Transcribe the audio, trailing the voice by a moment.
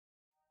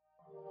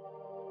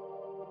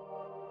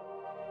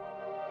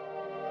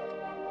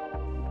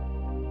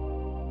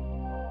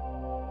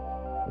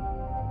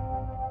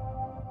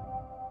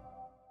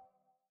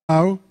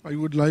Now, I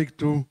would like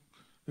to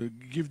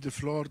give the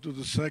floor to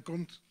the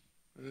second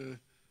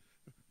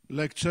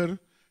lecture.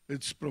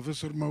 It's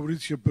Professor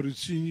Maurizio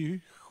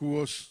Peruzzini, who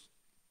was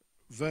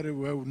very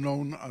well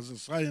known as a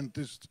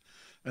scientist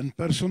and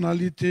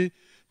personality,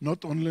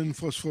 not only in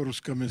phosphorus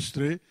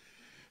chemistry.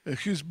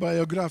 His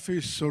biography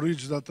is so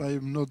rich that I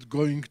am not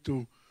going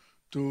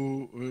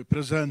to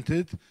present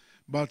it,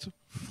 but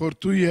for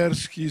 2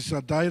 years he is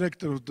a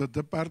director of the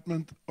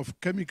Department of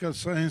Chemical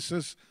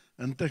Sciences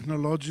and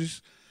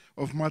Technologies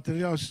of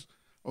Materials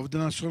of the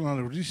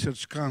National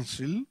Research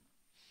Council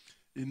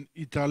in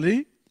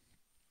Italy,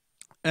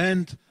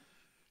 and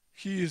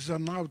he is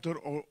an author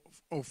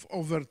of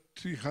over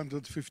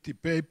 350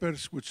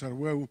 papers which are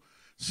well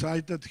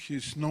cited. He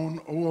is known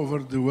all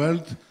over the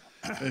world.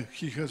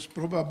 He has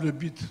probably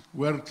beat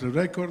world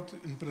record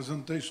in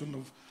presentation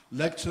of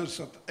lectures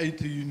at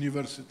 80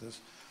 universities.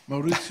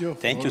 Maurizio.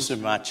 Thank you so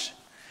much.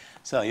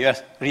 So you're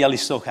really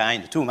so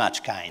kind, too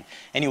much kind.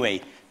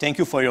 Anyway, thank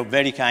you for your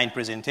very kind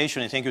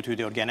presentation, and thank you to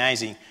the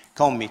organizing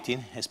committee,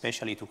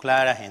 especially to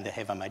Clara and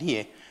Eva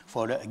Marie,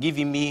 for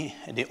giving me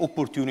the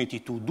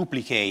opportunity to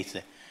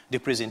duplicate the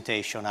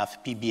presentation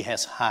of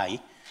PBS High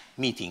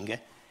meeting.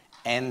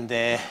 And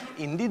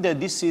indeed,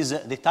 this is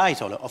the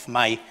title of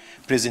my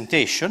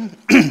presentation.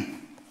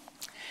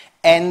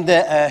 And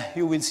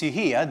you will see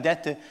here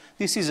that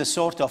this is a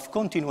sort of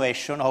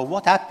continuation of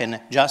what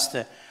happened just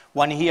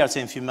 1 year and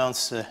a few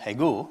months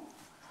ago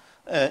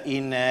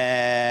in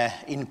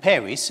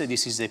Paris.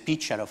 This is a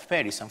picture of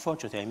Paris.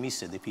 Unfortunately, I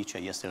missed the picture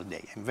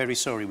yesterday. I'm very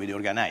sorry with the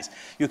organizers.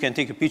 You can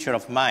take a picture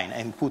of mine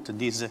and put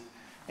this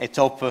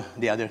atop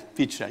the other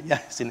picture,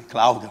 yes, in a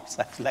cloud or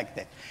something like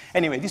that.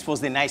 Anyway, this was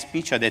the nice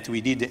picture that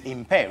we did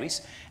in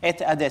Paris.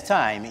 At the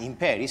time in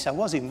Paris, I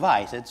was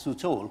invited to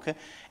talk,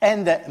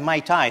 and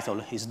my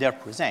title is there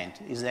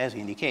present, is as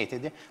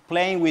indicated,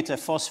 Playing with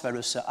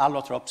Phosphorus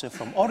Allotropes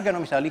from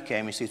Organometallic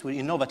Chemistry to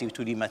Innovative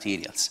 2D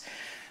Materials.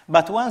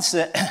 But once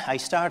I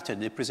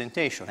started the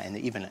presentation, and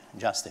even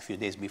just a few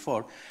days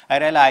before, I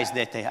realized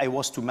that I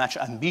was too much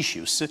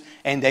ambitious,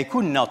 and I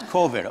could not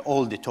cover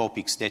all the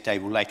topics that I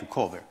would like to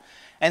cover.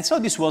 And so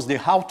this was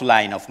the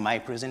outline of my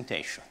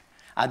presentation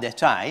at the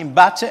time,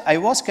 but I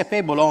was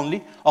capable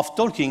only of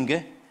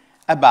talking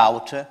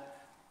about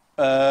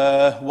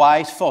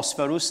white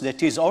phosphorus,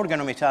 that is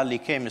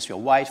organometallic chemistry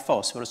of white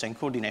phosphorus and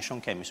coordination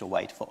chemistry of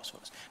white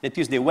phosphorus. That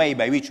is the way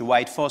by which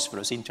white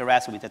phosphorus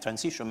interacts with the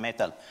transition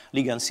metal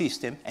ligand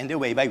system, and the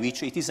way by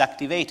which it is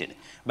activated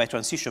by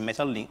transition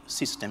metal ligand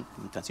system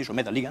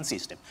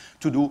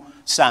to do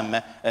some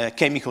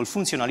chemical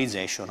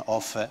functionalization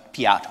of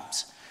p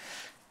atoms.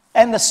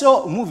 And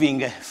so,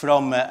 moving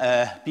from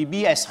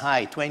PBS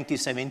High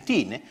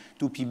 2017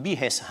 to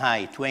PBS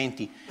High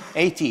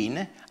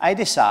 2018, I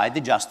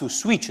decided just to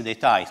switch the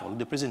title of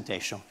the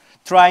presentation,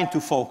 trying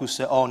to focus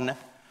on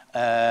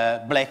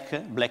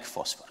black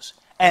phosphorus.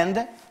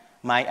 And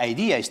my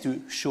idea is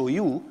to show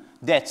you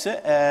that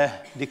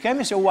the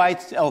chemistry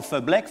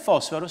of black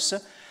phosphorus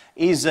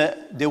is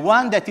the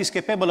one that is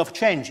capable of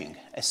changing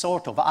a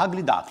sort of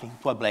ugly duckling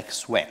to a black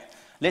swan.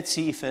 Let's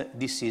see if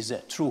this is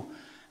true.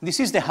 This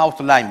is the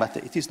outline, but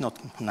it is not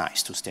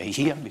nice to stay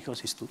here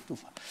because it's too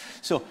far.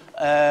 So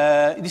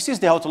this is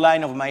the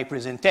outline of my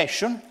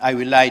presentation. I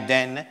would like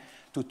then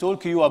to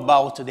talk to you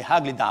about the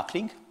ugly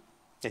duckling,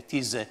 that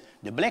is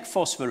the black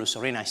phosphorus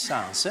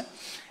renaissance.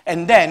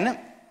 And then,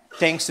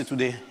 thanks to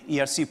the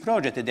ERC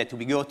project that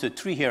we got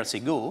 3 years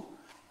ago,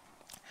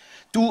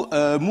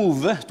 to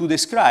move to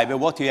describe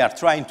what we are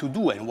trying to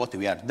do and what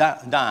we have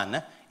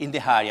done in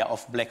the area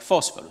of black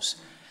phosphorus.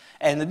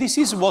 And this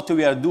is what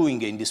we are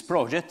doing in this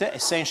project.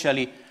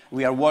 Essentially,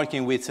 we are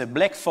working with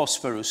black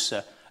phosphorus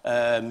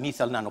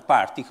methyl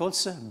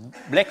nanoparticles,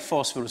 black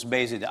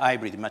phosphorus-based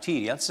hybrid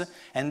materials,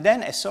 and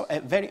then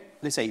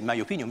let's say, in my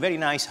opinion, very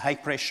nice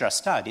high-pressure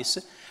studies,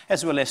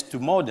 as well as to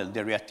model the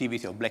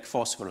reactivity of black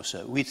phosphorus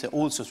with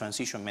also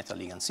transition metal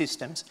ligand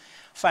systems.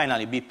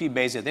 Finally,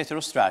 BP-based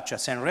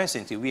heterostructures, and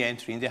recently we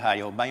enter in the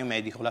area of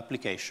biomedical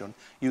application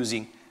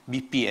using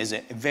BP as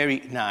a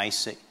very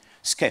nice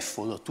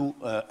scaffold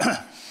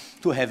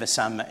to have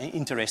some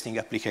interesting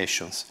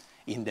applications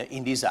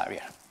in this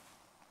area.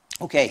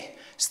 Okay,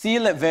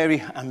 still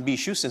very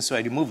ambitious, and so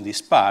I remove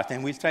this part,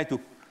 and we'll try to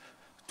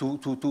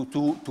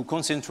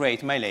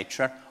concentrate my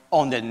lecture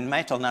on the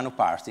metal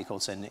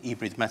nanoparticles and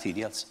hybrid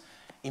materials.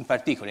 In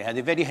particular, at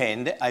the very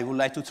end, I would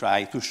like to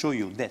try to show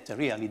you that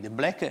really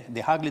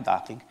the ugly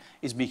duckling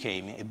is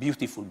becoming a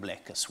beautiful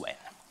black swan.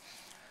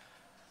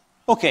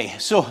 Okay,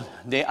 so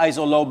the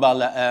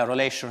isolobal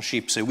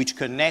relationships which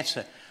connect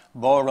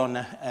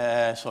boron,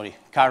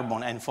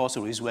 carbon and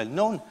phosphorus is well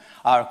known.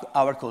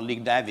 Our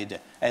colleague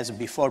David has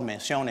before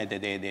mentioned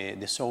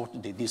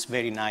this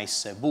very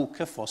nice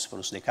book,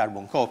 Phosphorus, the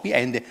Carbon Copy,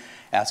 and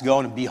has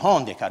gone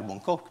beyond the carbon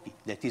copy.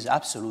 That is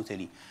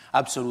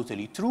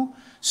absolutely true.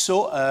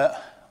 So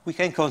we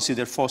can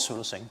consider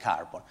phosphorus and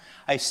carbon.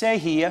 I say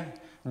here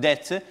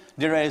that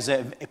there is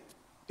a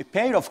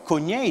pair of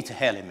cognate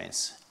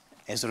elements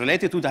as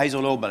related to the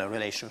isolobal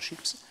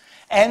relationships,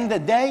 and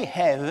they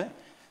have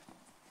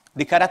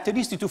the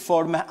characteristic to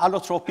form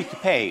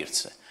allotropic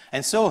pairs.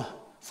 And so,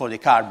 for the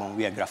carbon,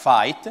 we have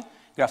graphite.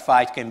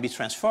 Graphite can be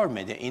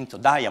transformed into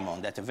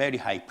diamond at a very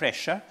high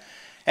pressure.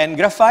 And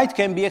graphite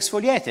can be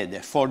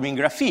exfoliated, forming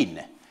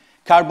graphene.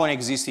 Carbon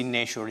exists in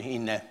nature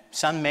in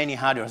many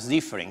others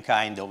different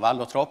kind of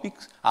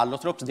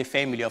allotropes, the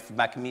family of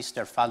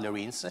Buckminster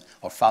fullerenes,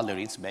 or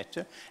fullerenes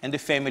better, and the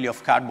family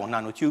of carbon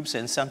nanotubes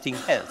and something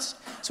else.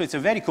 So it's a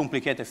very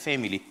complicated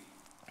family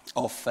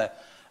of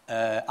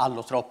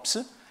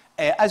allotropes,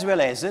 as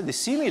well as the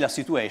similar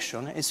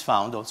situation is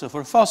found also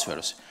for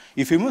phosphorus.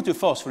 If you move to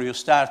phosphorus, you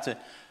start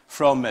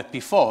from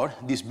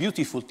P4, this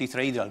beautiful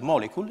tetrahedral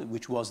molecule,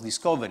 which was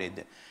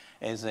discovered,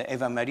 as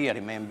Eva Maria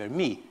remember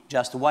me,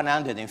 just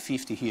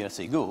 150 years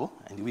ago,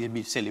 and we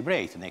will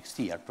celebrate next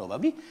year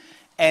probably.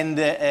 And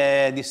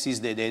this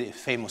is the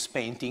famous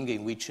painting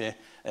in which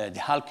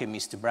the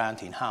alchemist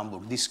Brandt in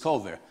Hamburg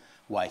discovered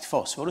white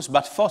phosphorus.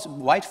 But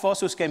white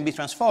phosphorus can be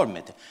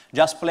transformed,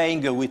 just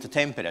playing with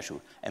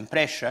temperature and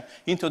pressure,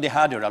 into the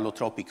other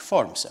allotropic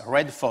forms.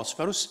 Red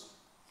phosphorus,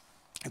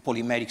 a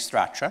polymeric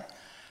structure.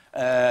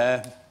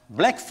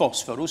 Black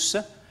phosphorus,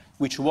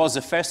 which was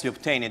firstly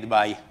obtained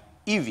by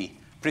EV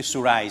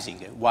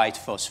pressurizing white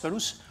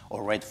phosphorus,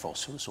 or red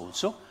phosphorus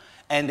also,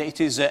 and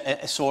it is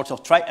a sort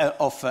of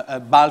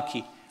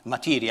bulky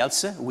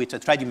materials with a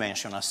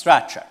tridimensional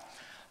structure.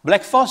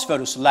 Black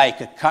phosphorus,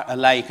 like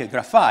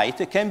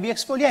graphite, can be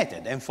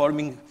exfoliated and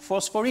forming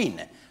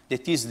phosphorine,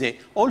 that is the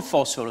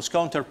all-phosphorus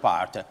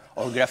counterpart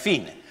of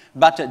graphene.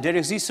 But there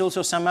exists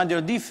also some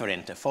other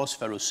different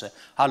phosphorus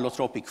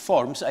allotropic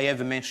forms. I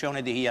have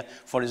mentioned here,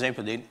 for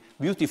example, the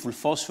beautiful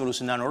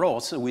phosphorus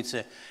nanorods,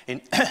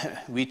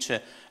 which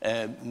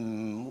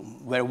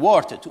were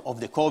worth of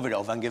the cover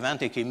of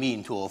Angewandte Chemie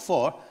in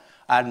 2004.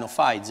 Arno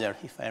Pfizer,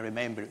 if I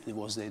remember,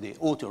 was the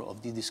author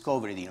of the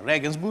discovery in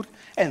Regensburg,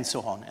 and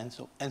so on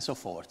and so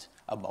forth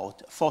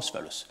about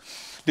phosphorus.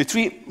 The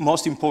three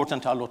most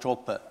important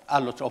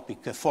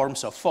allotropic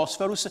forms of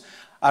phosphorus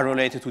are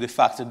related to the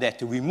fact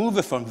that we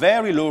move from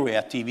very low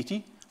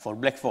reactivity for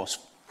black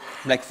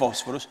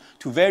phosphorus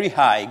to very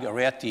high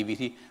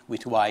reactivity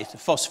with white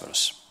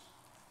phosphorus.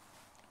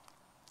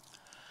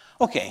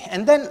 Okay,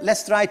 and then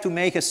let's try to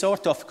make a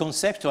sort of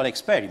conceptual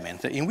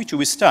experiment in which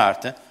we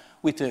start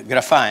with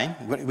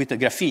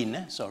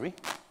graphene, sorry.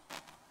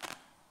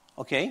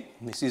 Okay,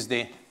 this is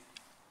the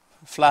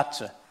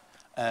flat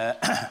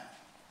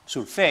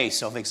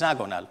surface of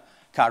hexagonal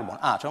carbon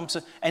atoms,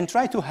 and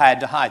try to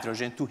add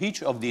hydrogen to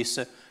each of these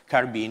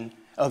carbon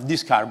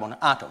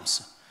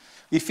atoms.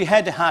 If we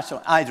add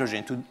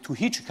hydrogen to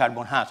each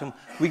carbon atom,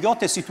 we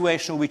got a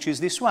situation which is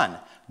this one.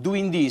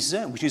 Doing this,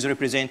 which is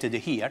represented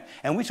here,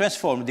 and we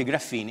transform the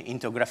graphene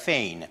into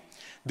graphane.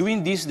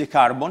 Doing this, the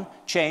carbon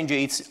changes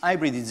its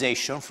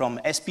hybridization from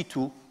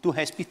sp2 to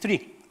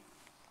sp3.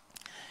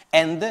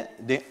 And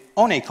the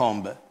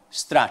honeycomb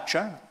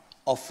structure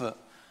of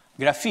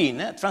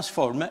graphene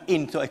transforms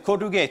into a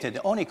corrugated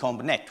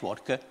honeycomb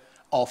network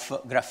of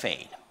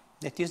graphene.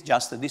 That is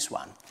just this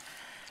one.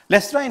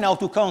 Let's try now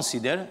to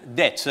consider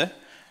that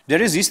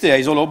there exist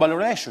isolobal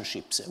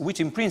relationships, which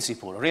in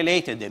principle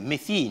related the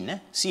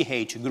methane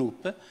CH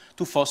group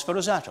to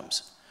phosphorus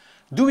atoms.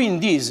 Doing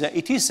this,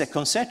 it is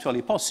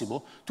conceptually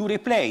possible to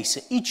replace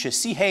each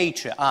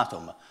CH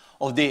atom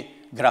of the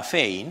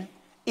graphene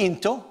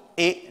into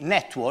a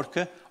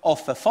network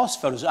of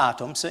phosphorus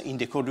atoms in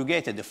the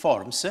corrugated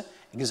forms,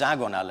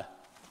 hexagonal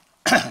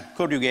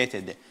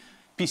corrugated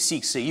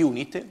P6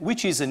 unit,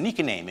 which is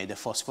nicknamed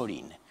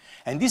phosphorine.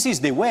 And this is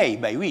the way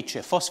by which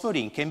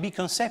phosphorine can be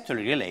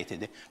conceptually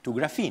related to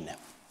graphene.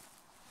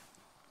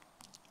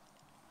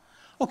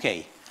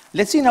 Okay,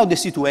 let's see now the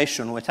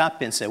situation, what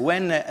happens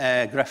when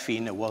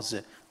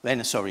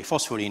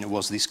phosphorine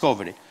was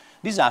discovered.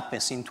 This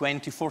happens in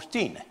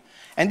 2014.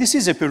 And this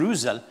is a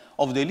perusal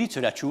of the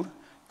literature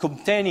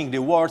containing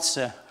the words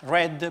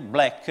red,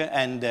 black,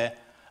 and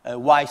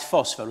white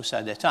phosphorus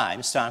at the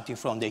time, starting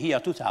from the year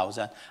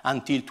 2000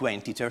 until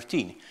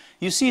 2013.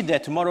 You see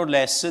that more or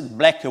less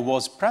black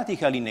was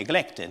practically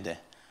neglected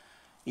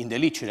in the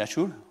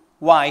literature.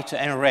 White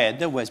and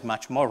red was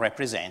much more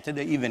represented,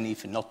 even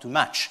if not too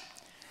much.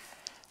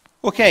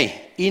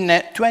 Okay, in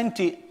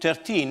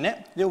 2014,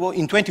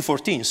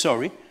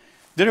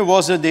 there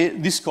was the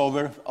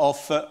discovery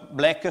of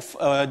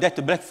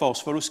that black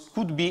phosphorus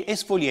could be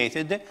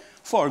exfoliated,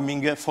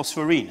 forming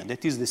phosphorine.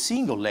 That is the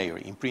single layer,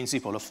 in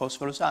principle, of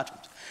phosphorus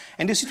atoms.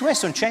 And the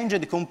situation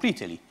changed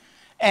completely.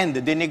 And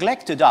the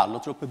neglected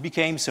allotrope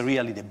became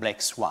really the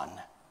black swan.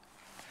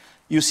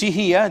 You see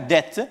here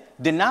that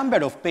the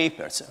number of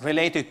papers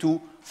related to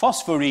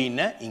phosphorine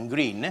in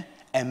green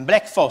and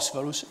black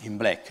phosphorus in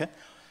black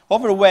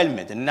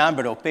overwhelmed the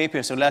number of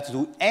papers related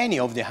to any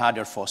of the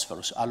other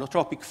phosphorus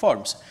allotropic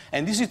forms.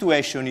 And this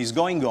situation is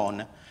going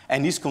on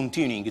and is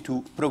continuing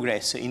to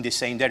progress in the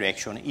same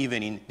direction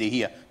even in the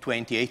year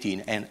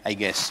 2018 and I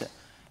guess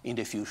in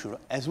the future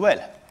as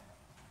well.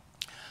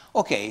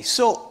 Okay,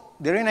 so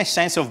the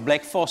renaissance of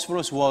black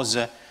phosphorus was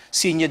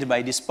signed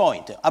by this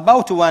point.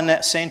 About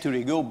 1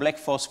 century ago, black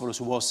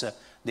phosphorus was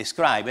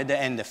described,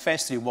 and the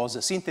firstly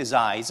was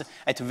synthesized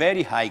at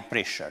very high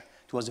pressure.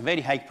 It was a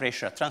very high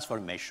pressure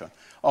transformation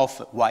of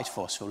white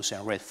phosphorus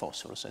and red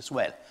phosphorus as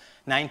well,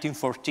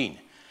 1914.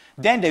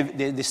 Then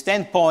the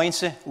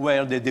standpoints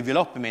were the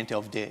development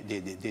of the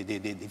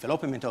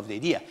development of the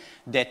idea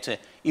that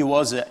it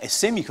was a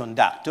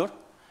semiconductor,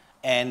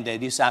 and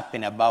this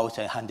happened about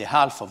the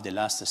half of the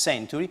last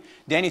century.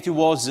 Then it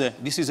was,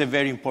 this is a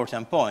very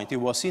important point, it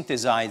was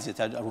synthesized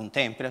at room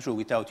temperature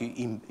without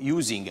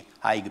using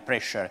high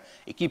pressure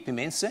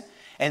equipments.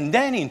 And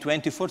then in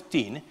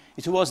 2014,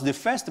 it was the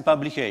first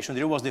publication,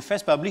 there was the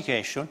first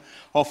publication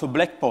of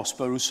black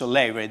phosphorus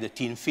layered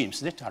thin films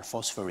that are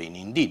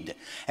phosphorin indeed.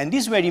 And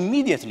these were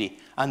immediately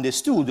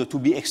understood to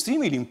be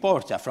extremely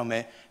important from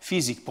a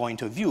physics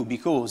point of view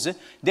because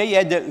they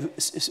had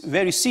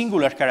very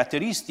singular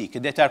characteristics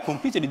that are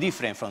completely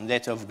different from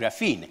that of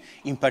graphene.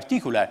 In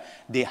particular,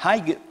 the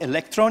high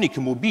electronic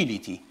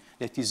mobility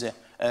that is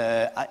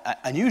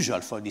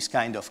unusual for this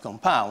kind of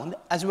compound,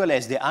 as well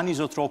as the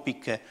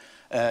anisotropic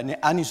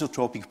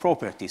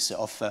properties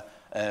of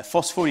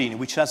phosphorin,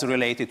 which is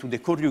related to the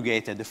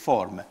corrugated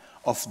form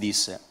of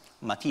this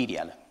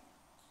material.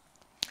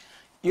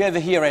 You have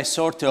here a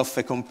sort of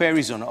a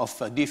comparison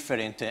of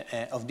different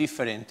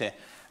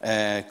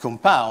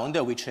compound,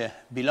 which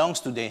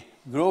belongs to the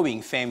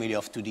growing family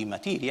of 2D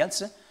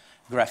materials,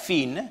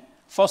 graphene,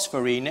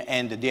 phosphorin,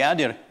 and the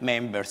other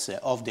members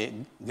of the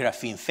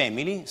graphene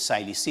family,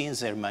 silicene,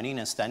 zermanin,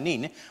 and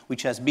stannine,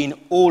 which has been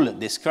all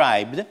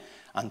described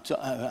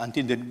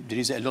until there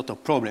is a lot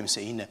of problems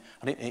in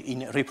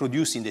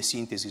reproducing the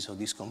synthesis of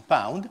this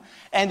compound.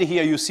 And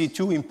here you see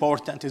two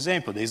important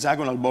examples, the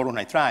hexagonal boron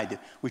nitride,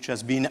 which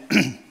has been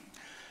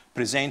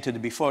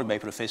presented before by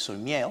Professor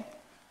Miel,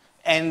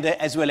 and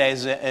as well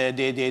as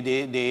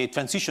the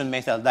transition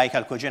metal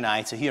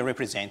dichalcogenides, here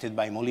represented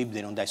by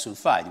molybdenum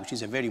disulfide, which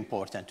is a very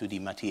important 2D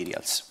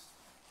materials,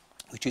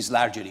 which is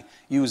largely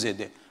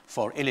used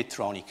for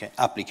electronic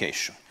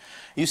application.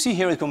 You see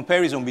here a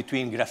comparison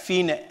between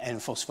graphene and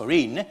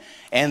phosphorin,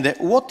 and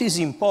what is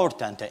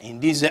important in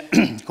this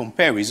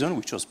comparison,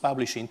 which was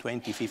published in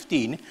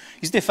 2015,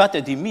 is the fact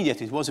that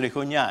immediately it was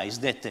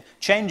recognized that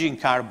changing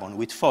carbon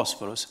with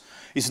phosphorus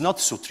is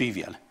not so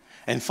trivial.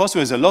 And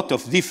phosphorus has a lot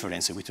of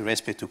difference with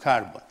respect to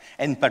carbon,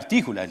 and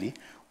particularly,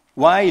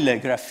 while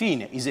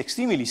graphene is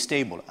extremely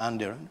stable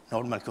under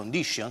normal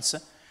conditions,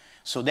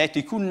 so that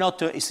it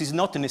is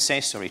not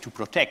necessary to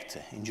protect,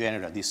 in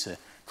general, this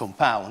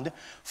compound.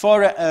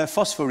 For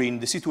phosphorin,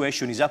 the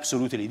situation is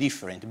absolutely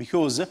different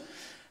because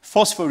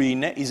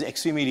phosphorin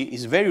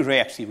is very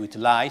reactive with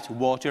light,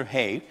 water,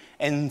 air,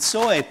 and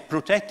so a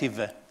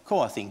protective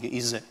coating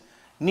is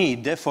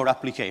needed for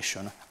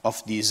application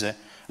of this,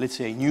 let's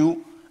say,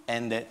 new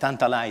and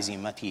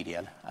tantalizing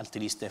material, at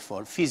least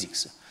for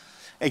physics.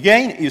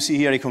 Again, you see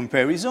here a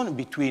comparison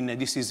between,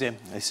 this is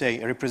let's say,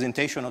 a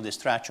representation of the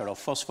structure of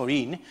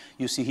phosphorin.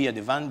 You see here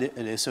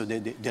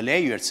the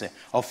layers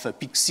of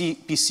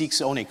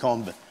P6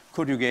 honeycomb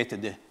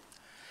corrugated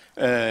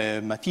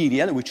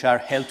material, which are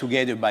held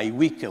together by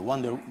weak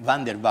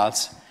van der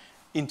Waals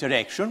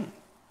interaction.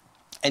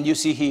 And you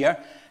see here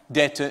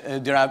that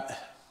there are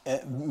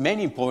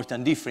many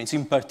important differences.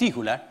 In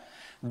particular,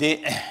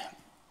 the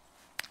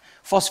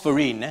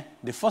phosphorine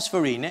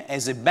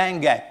has a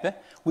band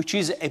gap which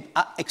is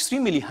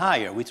extremely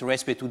higher with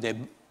respect to the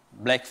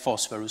black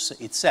phosphorus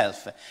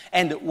itself.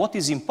 And what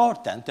is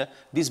important,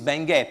 this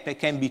band gap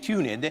can be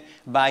tuned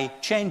by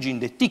changing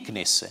the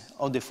thickness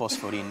of the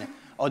phosphorine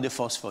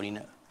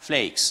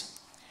flakes.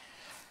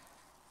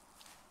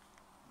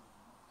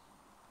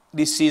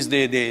 This is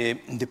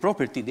the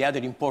property, the other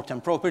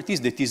important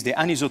properties, that is the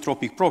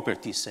anisotropic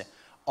properties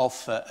of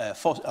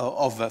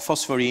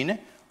phosphorine.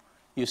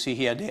 You see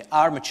here the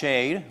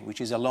armchair, which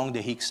is along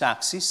the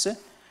x-axis,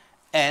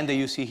 and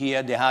you see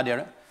here the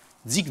other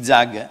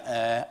zigzag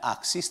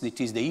axis,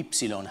 that is the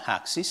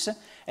y-axis,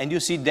 and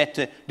you see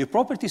that the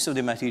properties of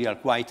the material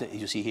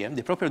you see here,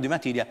 the properties of the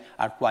material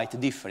are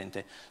quite different.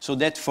 So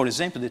that, for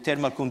example, the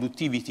thermal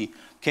conductivity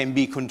can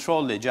be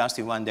controlled just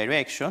in one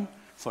direction,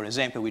 for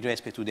example, with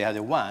respect to the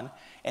other one,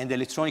 and the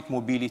electronic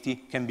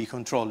mobility can be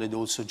controlled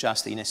also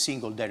just in a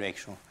single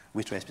direction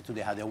with respect to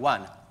the other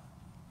one.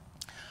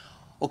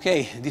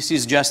 Okay, this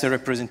is just a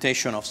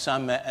representation of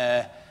some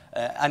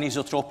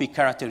anisotropic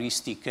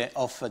characteristic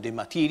of the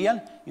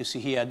material. You see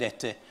here that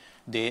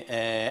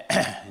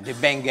the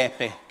band gap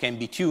can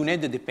be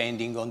tuned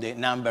depending on the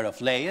number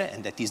of layers,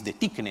 and that is the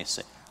thickness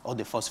of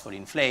the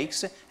phosphorine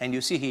flakes. And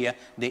you see here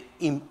the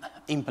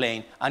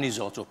in-plane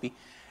anisotropy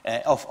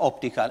of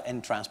optical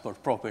and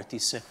transport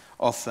properties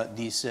of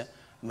this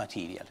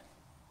material.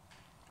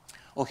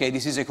 Okay,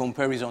 this is a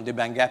comparison of the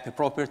band gap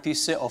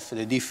properties of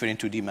the different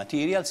 2D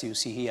materials. You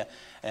see here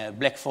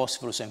black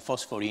phosphorus and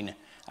phosphorine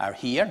are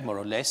here, more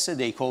or less.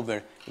 They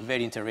cover a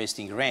very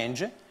interesting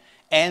range.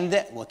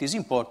 And what is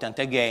important,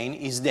 again,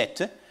 is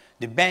that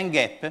the band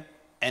gap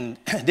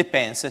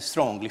depends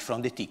strongly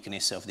from the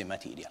thickness of the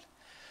material,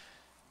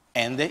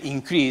 and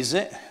increase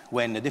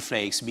when the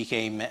flakes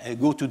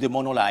go to the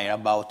monolayer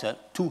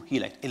about 2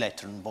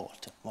 electron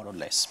volt, more or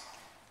less.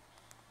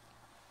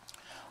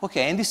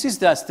 Okay, and this is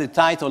just the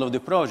title of the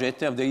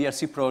project, of the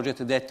ERC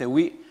project that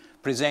we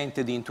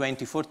presented in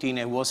 2014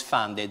 and was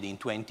funded in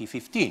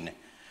 2015.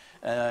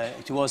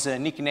 It was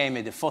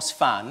nicknamed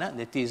PhosFun,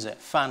 that is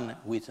fun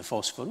with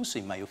phosphorus,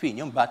 in my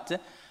opinion, but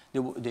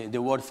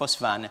the word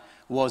PhosFun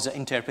was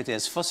interpreted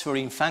as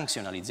phosphorine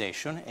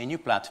functionalization, a new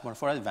platform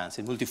for advanced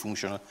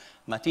multifunctional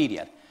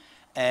material.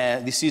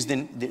 This is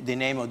the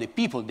name of the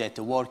people that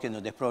worked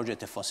on the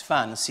project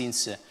PhosFun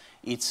since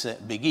its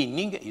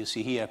beginning. You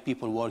see here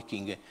people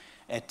working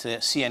at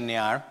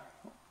CNR,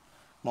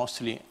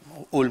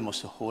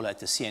 almost all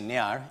at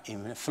CNR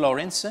in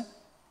Florence.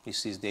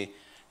 This is the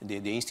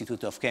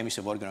Institute of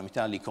Chemistry of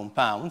Organometallic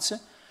Compounds.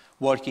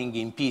 Working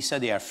in Pisa,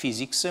 they are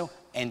physics,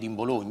 and in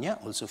Bologna,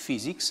 also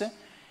physics.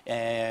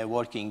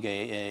 Working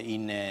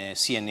in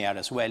CNR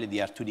as well,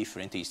 they are two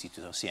different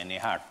institutes of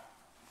CNR.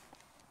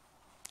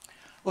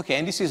 Okay,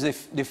 and this is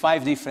the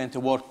 5 different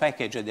work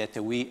packages that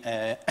we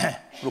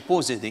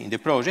proposed in the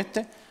project.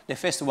 The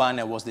first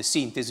one was the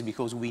synthesis,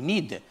 because we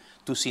need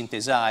to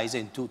synthesize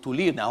and to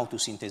learn how to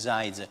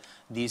synthesize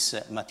this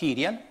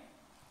material,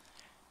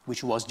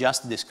 which was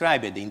just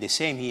described in the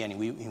same year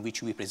in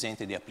which we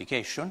presented the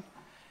application.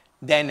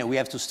 Then we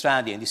have to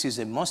study, and this is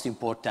the most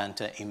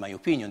important, in my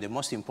opinion, the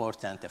most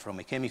important from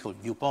a chemical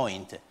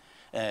viewpoint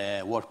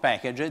work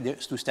package,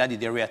 to study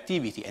the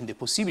reactivity and the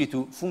possibility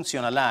to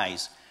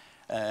functionalize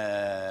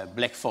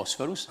black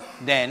phosphorus,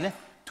 then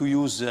to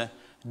use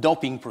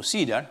doping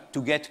procedure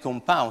to get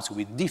compounds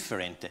with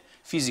different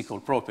physical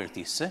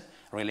properties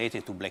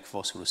related to black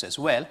phosphorus as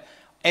well,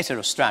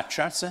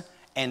 heterostructures,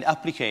 and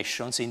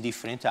applications in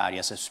different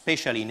areas,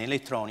 especially in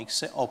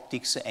electronics,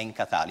 optics, and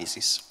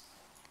catalysis.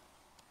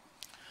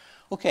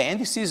 Okay, and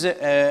this is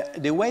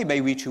the way by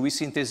which we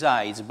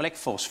synthesize black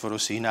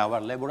phosphorus in our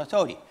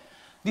laboratory.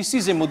 This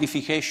is a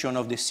modification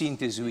of the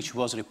synthesis which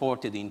was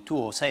reported in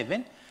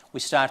 2007. We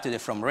started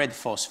from red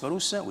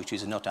phosphorus, which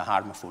is not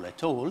harmful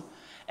at all,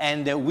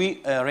 and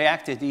we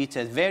reacted it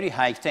at very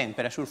high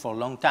temperature for a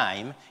long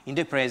time in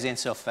the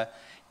presence of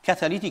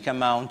catalytic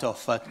amount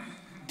of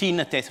tin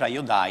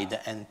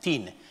tetraiodide and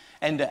tin.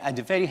 And at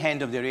the very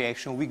end of the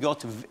reaction, we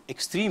got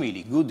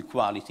extremely good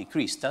quality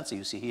crystals.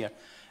 You see here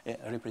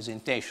a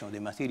representation of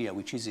the material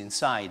which is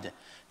inside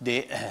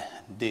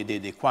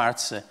the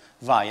quartz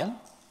vial,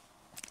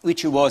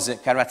 which was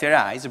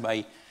characterized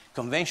by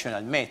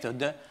conventional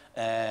method,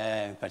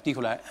 in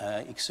particular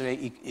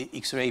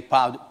X-ray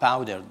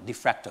powder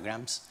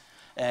diffractograms,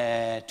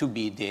 to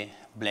be the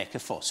black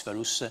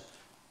phosphorus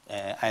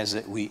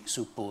as we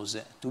suppose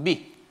to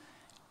be.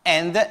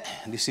 And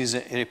this is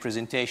a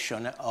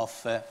representation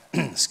of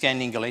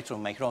scanning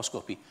electron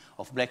microscopy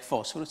of black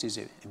phosphorus. It's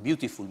a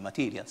beautiful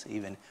material,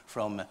 even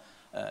from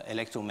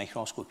electron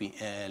microscopy,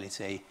 let's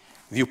say,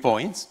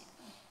 viewpoints.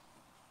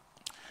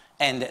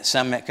 And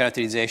some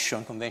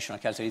characterization, conventional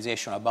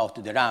characterization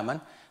about the Raman.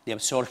 The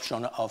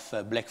absorption of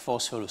black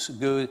phosphorus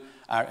good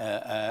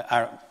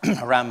are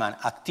Raman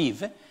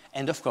active.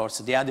 And of course,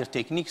 the other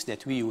techniques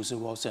that we use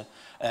was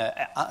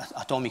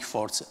atomic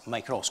force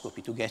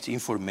microscopy to get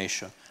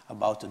information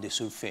about the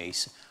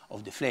surface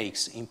of the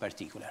flakes in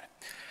particular.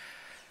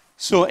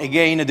 So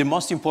again, the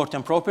most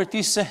important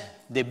properties,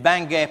 the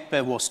band gap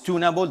was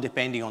tunable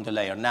depending on the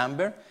layer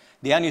number.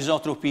 The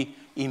anisotropy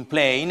in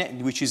plane,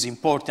 which is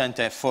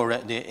important for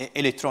the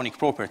electronic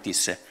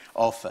properties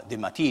of the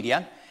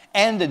material.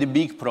 And the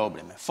big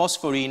problem,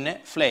 phosphorine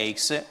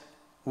flakes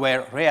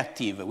were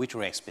reactive with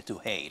respect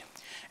to air.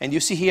 And you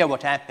see here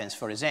what happens,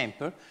 for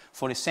example,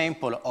 for a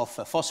sample of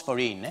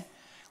phosphorine,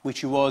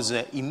 which was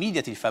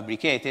immediately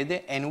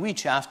fabricated and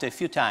which after a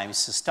few times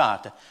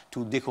start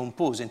to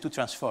decompose and to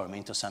transform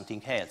into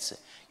something else.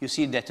 You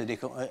see that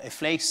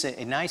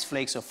a nice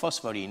flakes of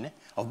phosphorine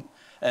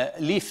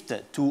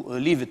left to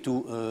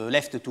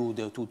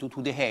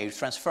the air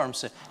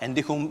transforms and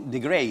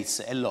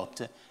degrades a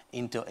lot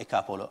into a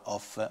couple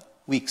of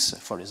weeks,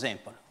 for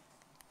example.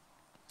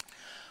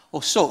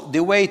 Also,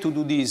 the way to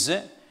do this,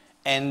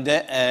 and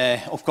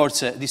of course,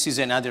 this is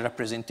another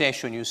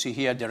representation. You see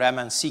here the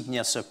Raman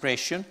signal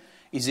suppression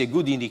is a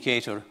good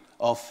indicator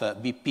of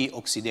BP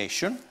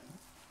oxidation.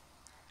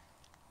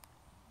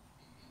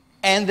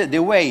 And the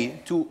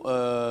way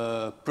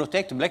to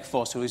protect black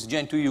phosphorus is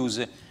then to use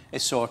a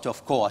sort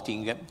of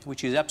coating,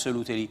 which is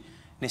absolutely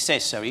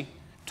necessary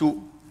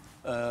to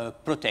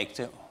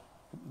protect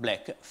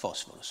black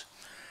phosphorus.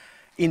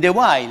 In the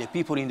while,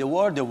 people in the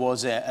world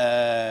was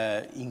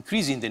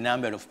increasing the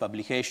number of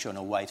publications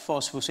of white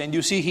phosphorus, and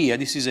you see here,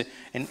 this is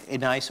a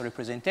nice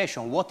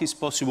representation, what is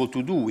possible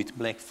to do with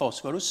black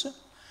phosphorus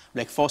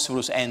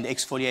and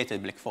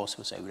exfoliated black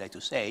phosphorus, I would like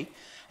to say.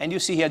 And you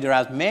see here there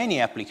are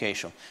many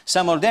applications.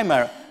 Some of them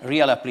are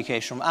real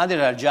applications, others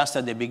are just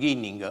at the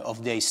beginning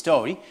of their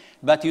story,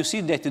 but you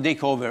see that they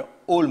cover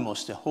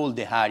almost all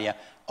the area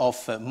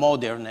of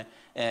modern,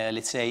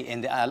 let's say,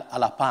 and à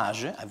la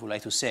page, I would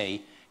like to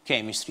say,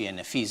 chemistry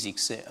and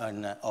physics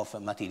and of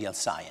material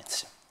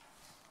science.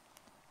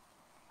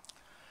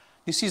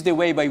 This is the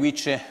way by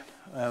which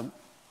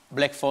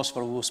black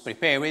phosphorus was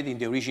prepared in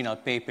the original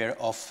paper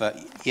of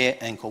Ye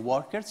and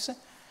co-workers.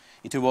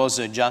 It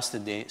was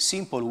just the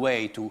simple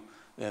way to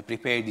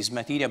prepare this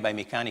material by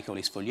mechanical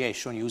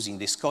exfoliation using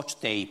the Scotch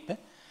tape,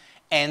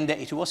 and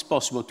it was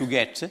possible to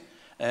get,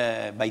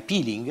 by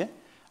peeling,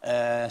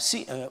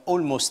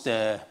 almost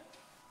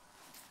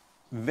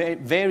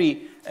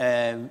very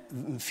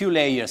few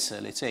layers,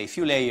 let's say,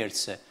 few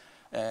layers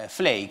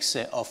flakes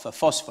of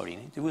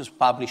phosphorin. It was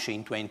published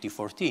in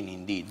 2014,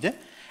 indeed.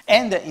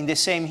 And in the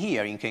same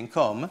year, in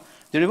Kencom,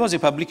 there was a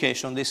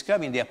publication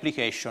describing the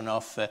application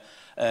of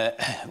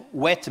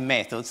wet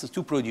methods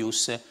to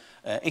produce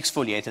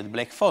exfoliated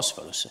black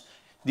phosphorus.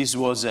 This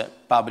was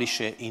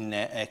published in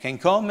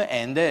Kencom,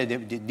 and the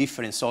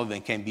different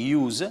solvent can be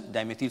used: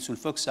 dimethyl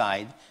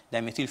sulfoxide,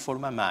 dimethyl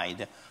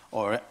formamide,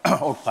 or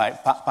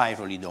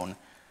pyrrolidone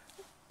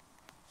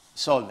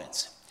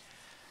solvents.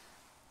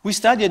 We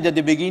studied at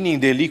the beginning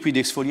the liquid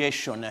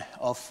exfoliation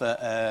of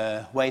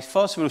white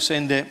phosphorus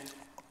and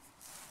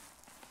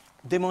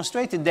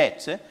demonstrated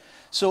that a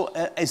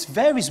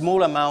very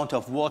small amount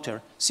of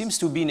water seems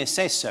to be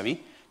necessary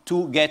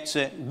to get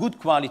good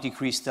quality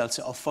crystals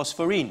of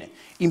phosphorin.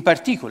 In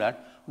particular,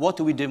 what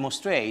we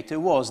demonstrate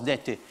was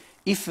that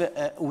if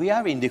we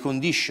are in the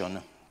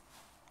condition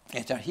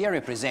that are here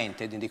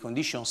represented, in the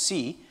condition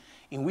C,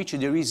 in which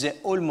there is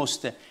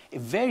almost a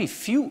very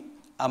few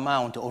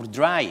amount or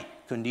dry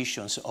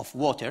conditions of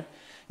water,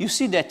 you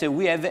see that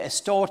we have a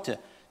stored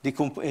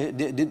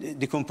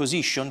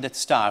decomposition that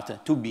starts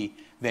to be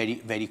very,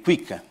 very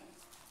quick.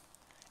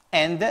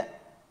 And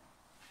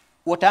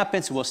what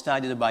happens was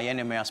studied by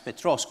NMR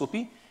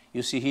spectroscopy.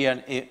 You see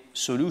here a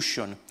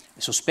suspension of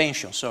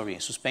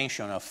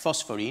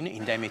phosphorin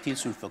in dimethyl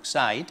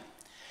sulfoxide.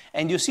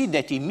 And you see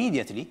that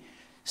immediately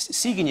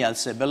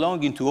signals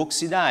belonging to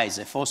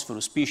oxidized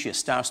phosphorus species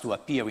starts to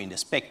appear in the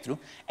spectrum.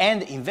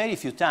 And in very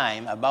few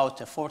time,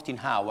 about 14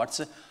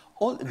 hours,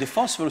 all the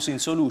phosphorus in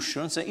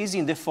solutions is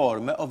in the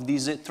form of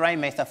this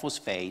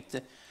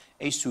trimetaphosphate,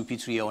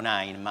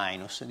 H2P3O9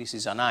 minus. This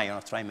is an ion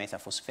of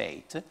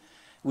trimetaphosphate,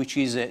 which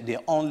is the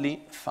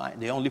only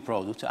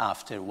product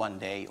after 1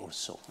 day or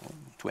so,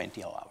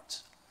 20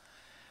 hours.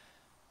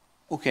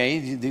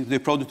 Okay, the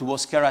product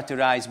was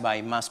characterized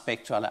by mass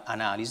spectral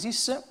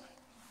analysis.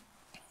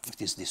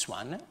 It is this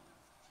one.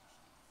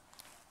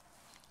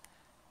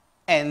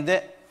 And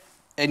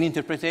an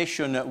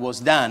interpretation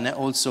was done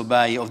also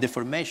of the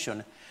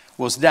formation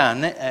was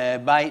done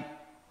by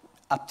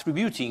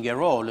attributing a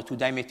role to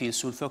dimethyl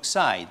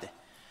sulfoxide.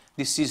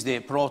 This is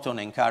the proton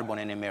and carbon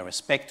NMR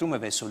spectrum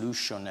of a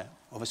solution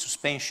of a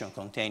suspension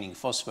containing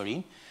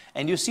phosphorin.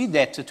 And you see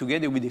that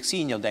together with the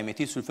signal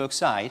dimethyl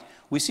sulfoxide,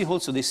 we see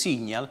also the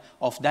signal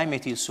of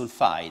dimethyl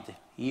sulfide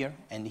here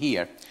and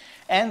here.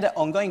 And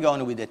going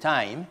on with the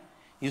time,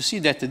 you see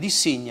that this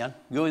signal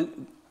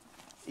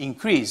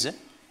increase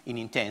in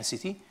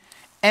intensity,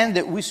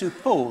 and we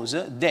suppose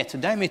that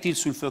dimethyl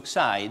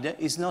sulfoxide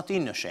is not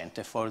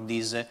innocent for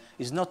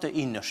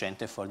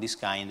this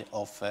kind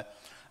of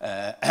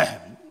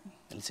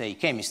let's say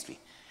chemistry.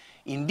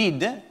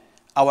 Indeed,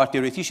 our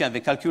theoreticians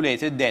have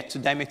calculated that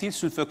dimethyl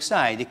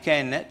sulfoxide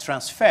can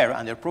transfer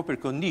under proper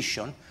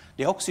condition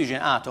the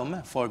oxygen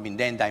atom, forming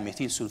then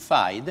dimethyl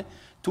sulfide,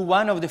 to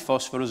one of the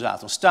phosphorus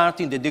atoms,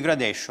 starting the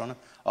degradation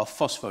of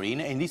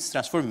phosphorin and its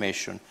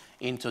transformation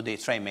into the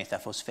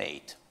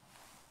trimetaphosphate.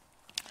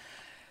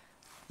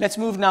 Let's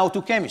move now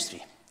to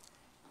chemistry.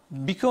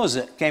 Because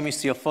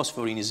chemistry of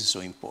phosphorin is so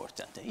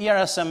important, here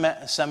are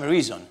some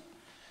reasons.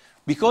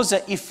 Because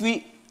if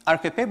we are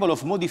capable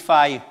of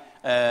modifying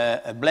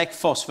black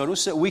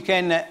phosphorus, we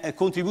can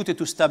contribute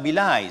to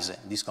stabilize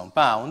this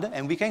compound,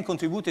 and we can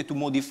contribute to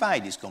modify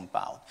this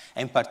compound,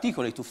 and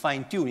particularly to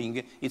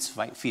fine-tuning its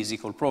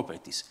physical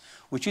properties,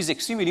 which is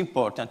extremely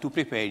important to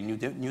prepare a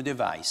new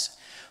device.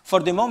 For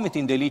the moment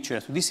in the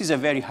literature, this is a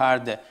very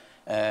hard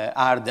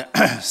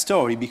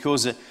story,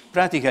 because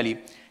practically,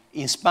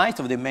 in spite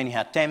of the many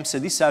attempts,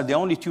 these are the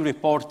only two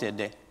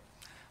reported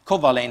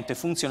covalent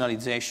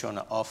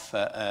functionalization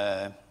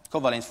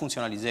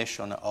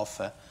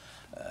of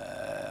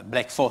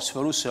black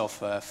phosphorus, of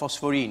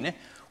phosphorin.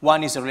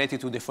 One is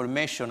related to the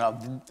formation of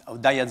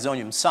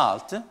diazonium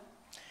salt,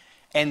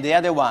 and the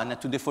other one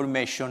to the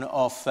formation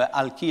of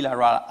alkyl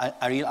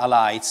aryl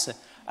halides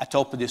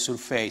atop the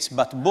surface.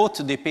 But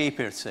both the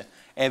papers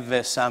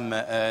have some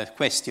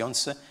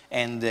questions,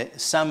 and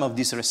some of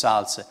these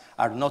results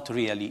are not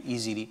really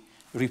easily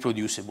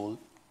reproducible.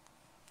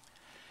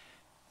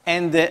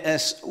 And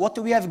what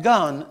we have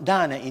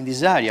done in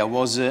this area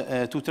was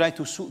to try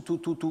to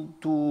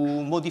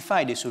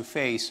modify the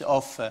surface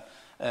of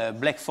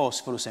black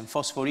phosphorus and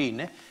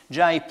phosphorin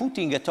by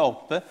putting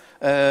atop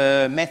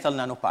metal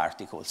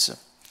nanoparticles.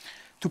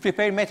 To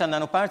prepare metal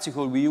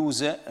nanoparticles, we use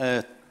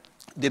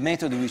the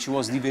method which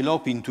was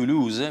developed in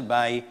Toulouse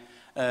by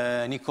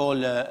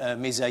Nicole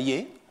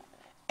Mésaillet,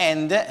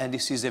 and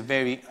this is a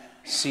very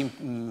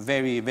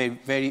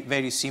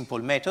simple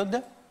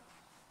method.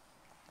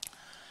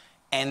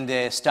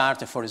 And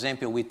start, for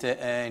example, with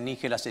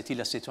nickel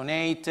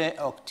acetylacetonate,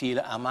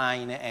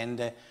 octylamine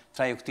and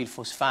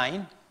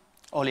trioctylphosphine,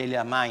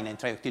 oleamine and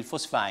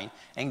trioctylphosphine,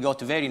 and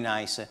got very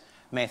nice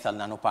metal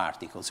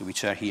nanoparticles,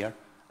 which are here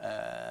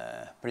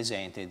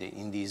presented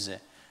in these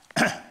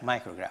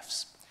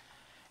micrographs.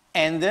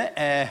 And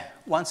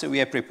once we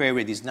have prepared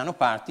with these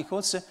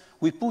nanoparticles,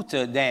 we put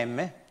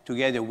them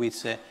together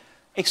with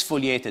freshly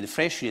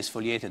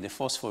exfoliated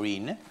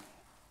phosphorine,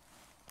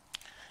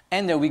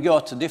 and we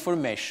got the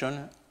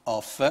formation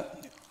of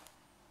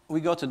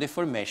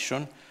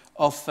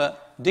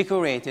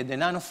decorated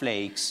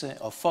nanoflakes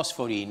of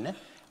phosphorine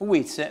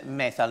with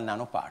metal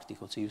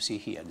nanoparticles. You see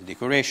here the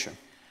decoration.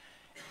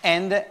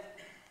 And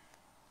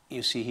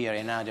you see here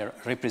another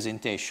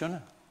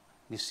representation.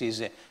 This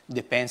is,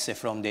 depends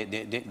from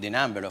the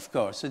number, of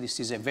course. So this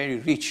is a very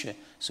rich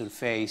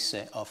surface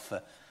of,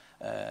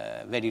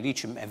 very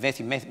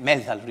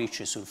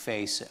metal-rich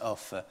surface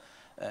of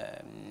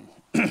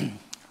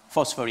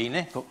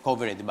phosphorine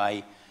covered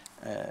by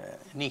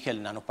nickel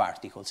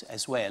nanoparticles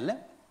as well.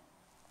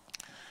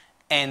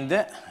 And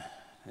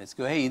let's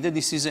go ahead.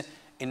 This is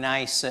a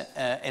nice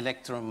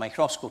electron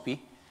microscopy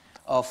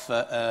of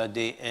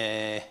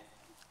the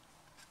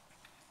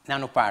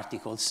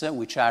nanoparticles,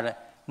 which are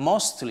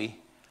mostly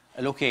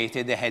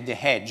located at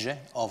the edge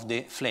of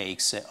the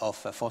flakes of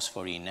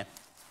phosphorine.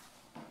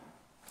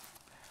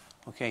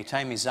 Okay,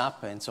 time is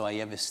up, and so I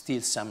have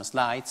still some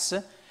slides,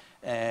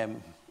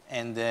 time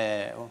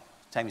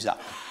is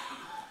up.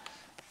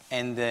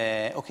 And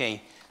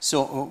okay,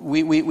 so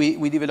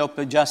we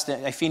develop just,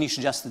 I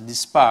finished just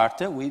this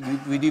part.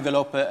 We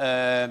develop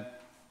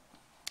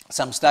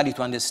some study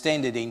to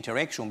understand the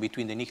interaction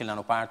between the nickel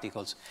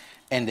nanoparticles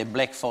and the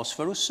black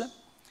phosphorus.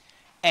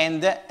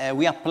 And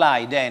we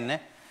apply then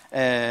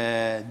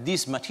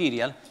this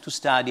material to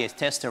study a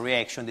test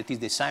reaction that is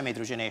the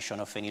cyanohydrogenation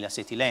of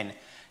phenylacetylene.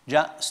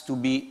 Just to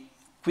be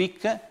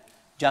quick,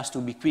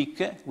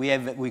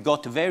 we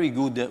got very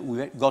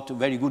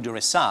good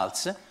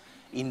results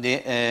in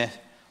the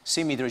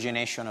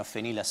semi-hydrogenation of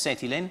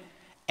phenylacetylene,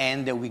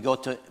 and we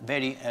got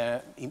very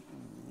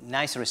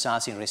nice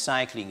results in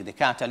recycling the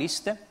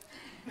catalyst.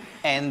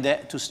 And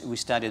we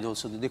studied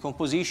also the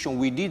decomposition.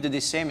 We did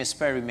the same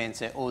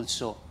experiments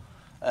also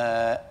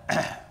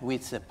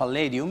with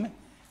palladium,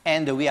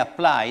 and we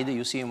applied,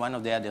 you see in one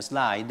of the other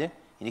slides,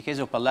 in the case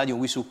of palladium,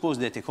 we suppose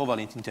that a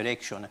covalent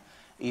interaction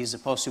is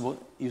possible.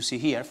 You see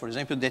here, for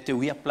example, that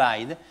we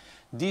applied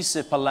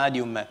this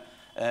palladium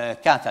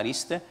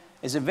catalyst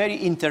as a very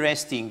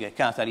interesting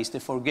catalyst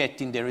for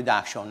getting the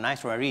reduction of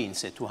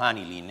nitroarenes to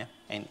aniline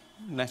and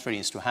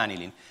nitroarenes to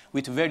aniline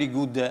with very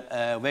good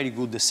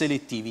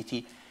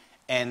selectivity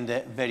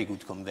and very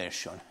good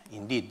conversion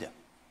indeed.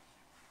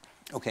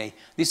 Okay,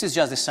 this is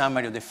just a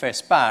summary of the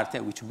first part,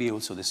 which will be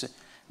also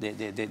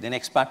the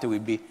next part will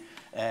be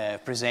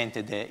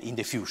presented in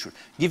the future.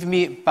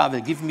 Pavel,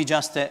 give me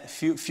just a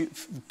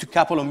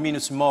couple of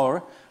minutes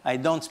more. I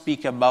don't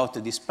speak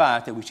about this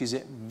part, which is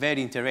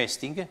very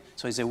interesting.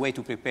 So it's a way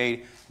to prepare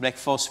black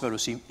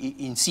phosphorus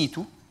in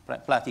situ,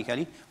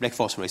 practically. Black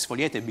phosphorus,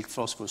 exfoliated black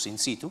phosphorus in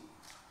situ.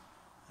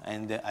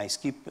 And I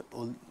skip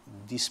all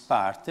this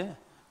part,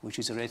 which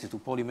is related to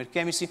polymer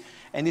chemistry.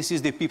 And this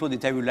is the people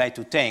that I would like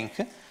to thank.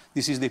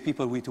 This is the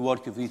people who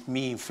work with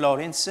me in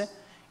Florence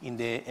in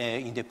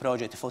the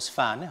project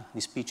PhosFan.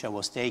 This picture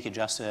was taken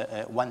just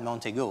 1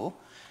 month ago.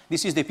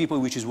 This is the people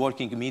which is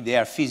working with me. They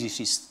are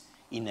physicists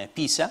in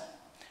Pisa.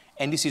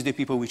 And this is the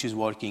people which is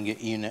working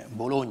in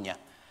Bologna.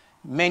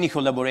 Many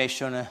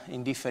collaboration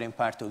in different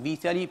parts of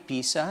Italy,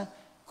 Pisa,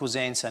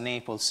 Cosenza,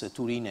 Naples,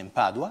 Turin, and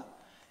Padua.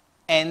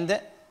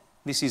 And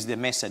this is the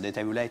message that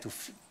I would like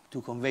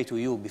to convey to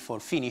you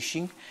before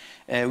finishing.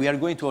 We are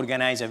going to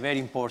organize a very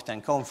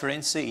important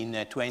conference in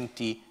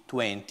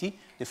 2020,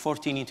 the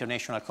 14th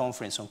International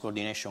Conference on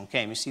Coordination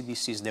Chemistry.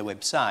 This is the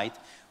website,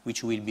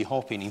 which will be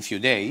open in a few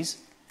days,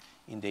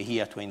 in the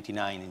year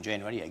 29 in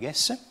January, I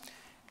guess.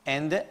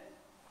 And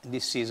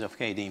this is,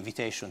 okay, the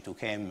invitation to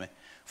come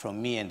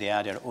from me and the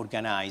other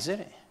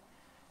organizer.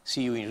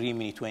 See you in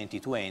Rimini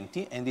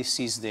 2020. And this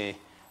is the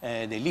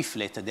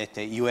leaflet that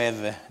you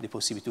have the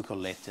possibility to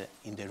collect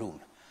in the room.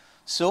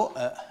 So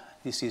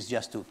this is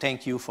just to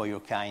thank you for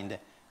your kind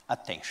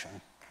attention.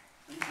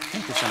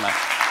 Thank you so much.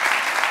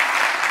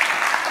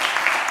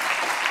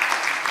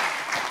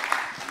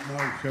 Now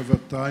we have a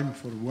time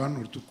for 1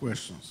 or 2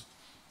 questions.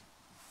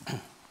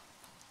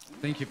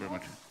 Thank you very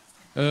much.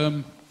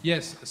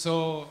 Yes,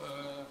 so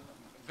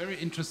very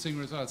interesting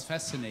results,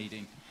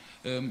 fascinating.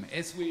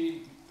 As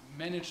we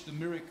managed the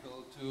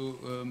miracle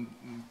to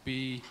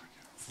be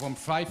from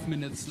 5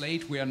 minutes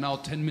late, we are now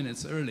 10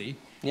 minutes early.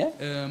 Yeah?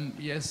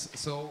 Yes,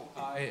 so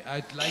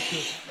I'd like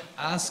to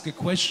ask a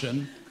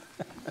question.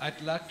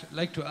 I'd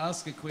like to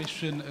ask a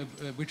question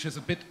which is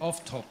a bit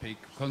off topic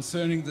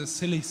concerning the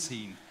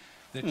silicene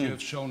that you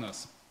have shown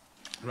us,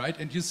 right?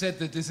 And you said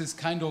that this is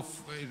kind of,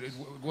 it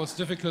was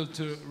difficult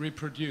to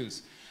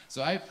reproduce.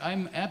 So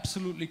I'm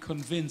absolutely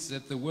convinced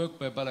that the work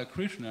by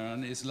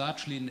Balakrishnan is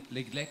largely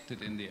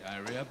neglected in the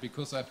area,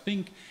 because I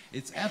think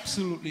it's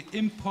absolutely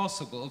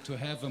impossible to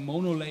have a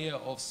monolayer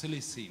of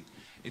silicene.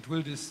 It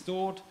will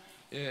distort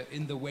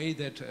in the way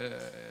that,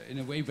 in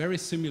a way very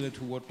similar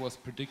to what was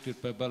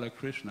predicted by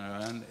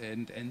Balakrishnan,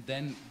 and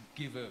then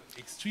give an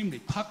extremely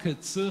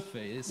puckered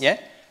surface. Yeah.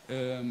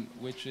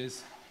 which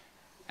is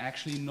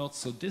actually not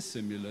so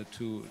dissimilar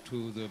to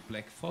the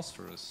black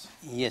phosphorus.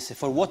 Yes,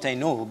 for what I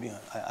know,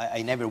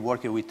 I never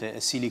worked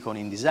with silicon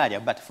in this area,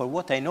 but for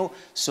what I know,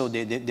 so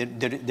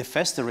the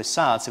first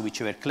results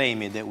which were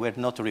claimed were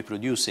not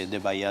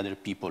reproduced by other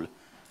people.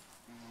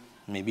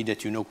 Maybe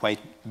that you know quite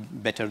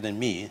better than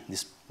me.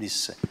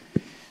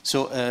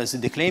 So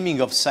the claiming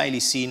of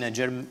silicene,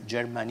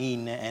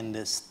 germanine,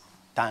 and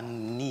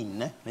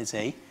stannine, let's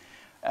say,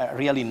 are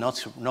really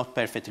not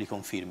perfectly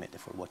confirmed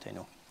for what I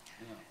know.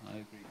 Yeah, I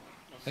agree.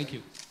 Thank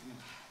you.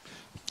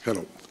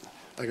 Hello.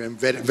 Again,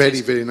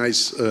 very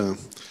nice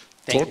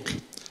talk.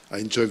 I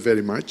enjoyed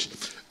very much.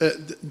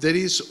 There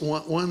is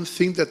one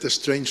thing that is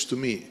strange to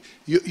me.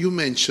 You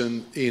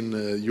mentioned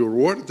in your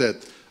work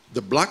that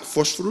the black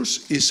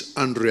phosphorus is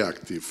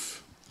unreactive.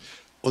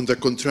 On the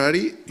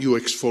contrary, you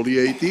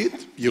exfoliate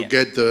it, you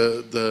get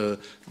the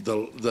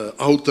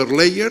outer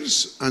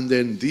layers, and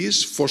then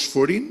this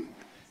phosphorine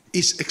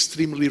is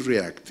extremely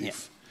reactive. Yeah.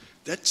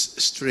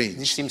 That's strange.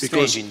 This seems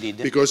strange indeed.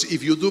 Because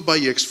if you do by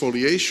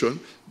exfoliation,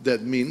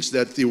 that means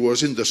that it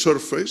was in the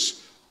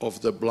surface of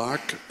the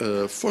black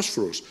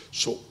phosphorus.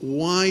 So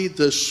why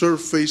the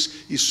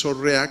surface is so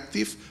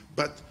reactive,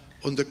 but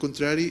on the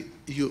contrary,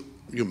 you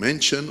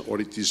mention,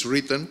 or it is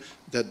written,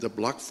 that the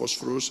black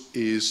phosphorus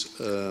is,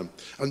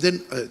 and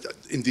then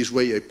in this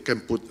way I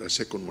can put a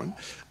second one.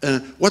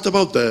 What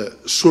about the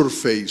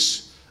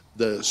surface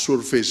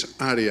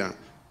area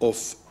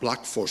of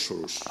black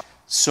phosphorus?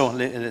 So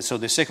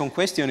the second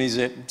question is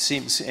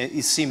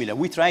similar.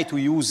 We try to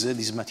use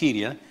this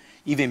material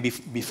even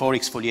before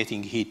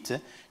exfoliating heat,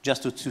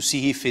 just to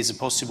see if it's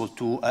possible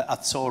to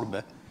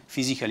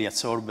physically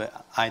absorb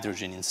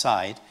hydrogen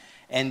inside.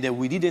 And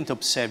we didn't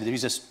observe,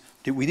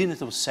 we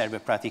didn't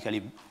observe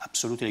practically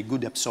absolutely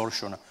good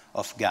absorption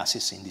of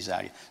gases in this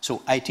area.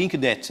 So I think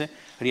that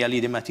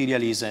really the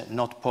material is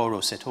not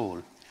porous at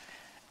all.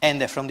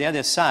 And from the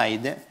other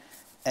side,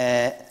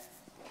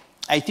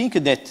 I think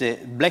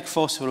that black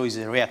phosphorus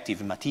is a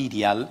reactive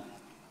material,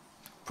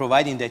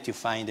 providing that you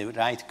find the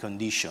right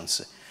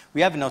conditions.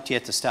 We have not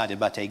yet studied,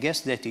 but I guess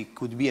that it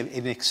could be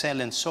an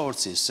excellent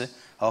sources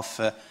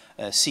of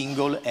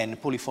single and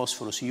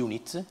polyphosphorus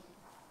units,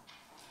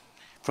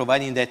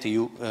 providing that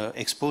you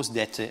expose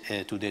that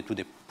to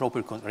the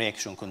proper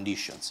reaction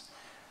conditions.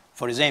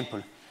 For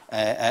example,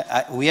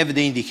 we have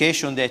the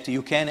indication that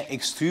you can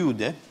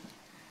extrude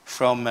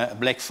from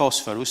black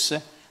phosphorus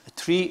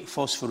 3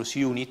 phosphorus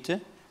units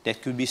that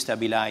could be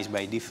stabilized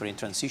by different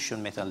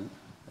transition metal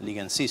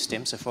ligand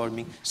systems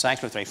forming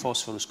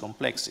cyclotriphosphorus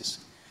complexes.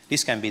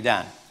 This can be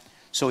done.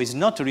 So it's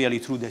not really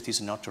true that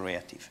it's not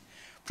reactive.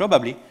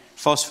 Probably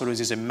phosphorus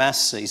is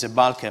a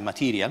bulk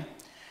material,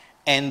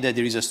 and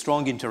there is a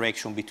strong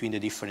interaction between the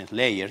different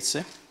layers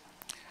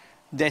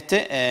that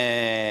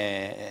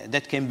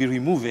can be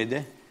removed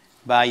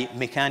by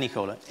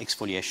mechanical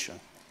exfoliation.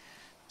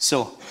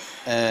 So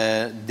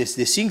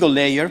the single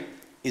layer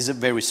is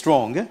very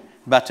strong,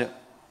 but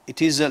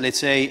it is, let's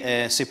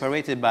say,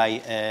 separated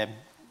by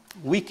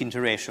weak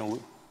interaction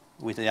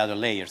with the other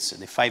layers.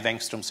 The 5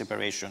 angstrom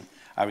separation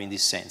are in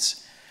this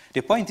sense.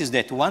 The point is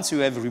that once you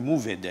have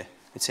removed,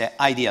 let's say,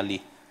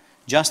 ideally,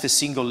 just a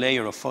single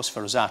layer of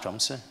phosphorus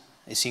atoms,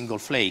 a single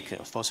flake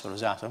of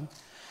phosphorus atom,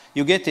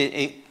 you get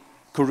a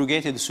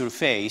corrugated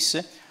surface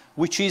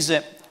which is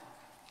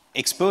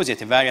exposed at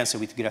variance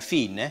with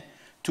graphene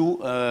to,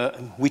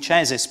 which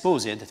has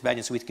exposed at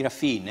variance with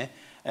graphene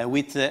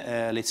with,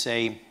 let's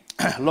say,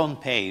 lone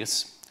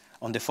pairs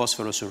on the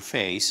phosphorus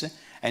surface,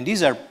 and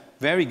these are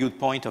very good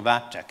point of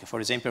attack, for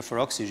example, for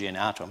oxygen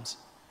atoms,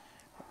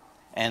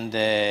 and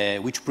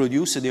which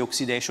produce the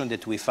oxidation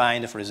that we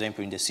find, for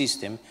example, in the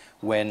system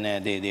when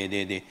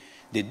the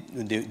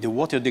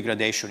water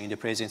degradation in the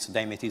presence of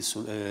dimethyl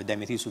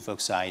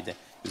sulfoxide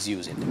is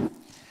used.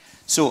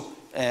 So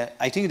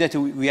I think that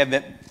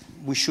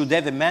we should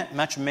have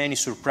much many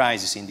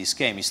surprises in this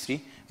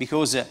chemistry,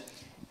 because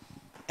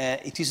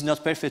it is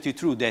not perfectly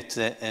true that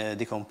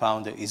the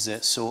compound is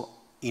so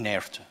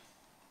inert.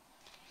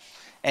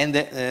 And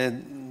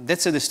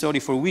that's the story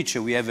for which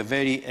we have a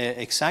very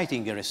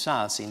exciting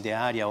results in the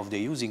area of the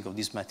using of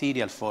this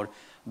material for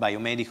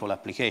biomedical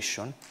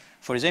application.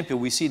 For example,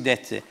 we see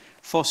that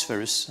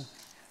phosphorus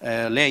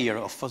layer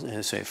of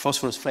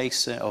phosphorus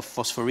flakes of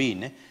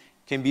phosphorine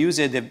can be used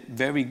as a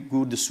very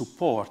good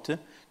support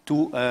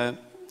to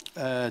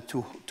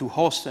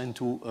host and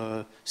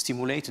to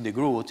stimulate the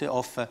growth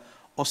of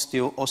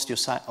osteocytes,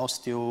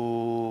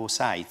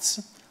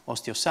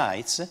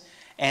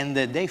 and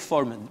they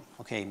form,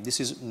 okay, this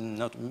is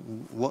not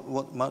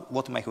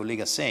what my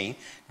colleague is saying,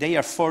 they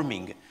are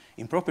forming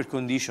in proper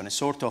condition a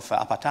sort of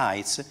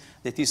apatites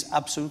that is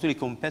absolutely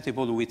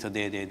compatible with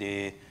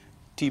the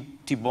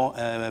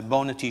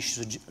bone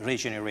tissue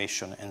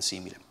regeneration and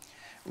similar.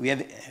 We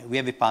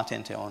have a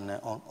patent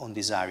on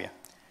this area,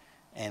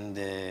 and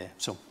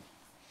so.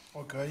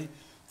 Okay,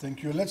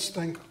 thank you. Let's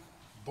thank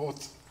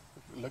both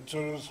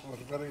lecturers for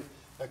very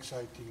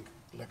exciting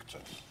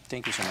lectures.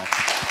 Thank you so much.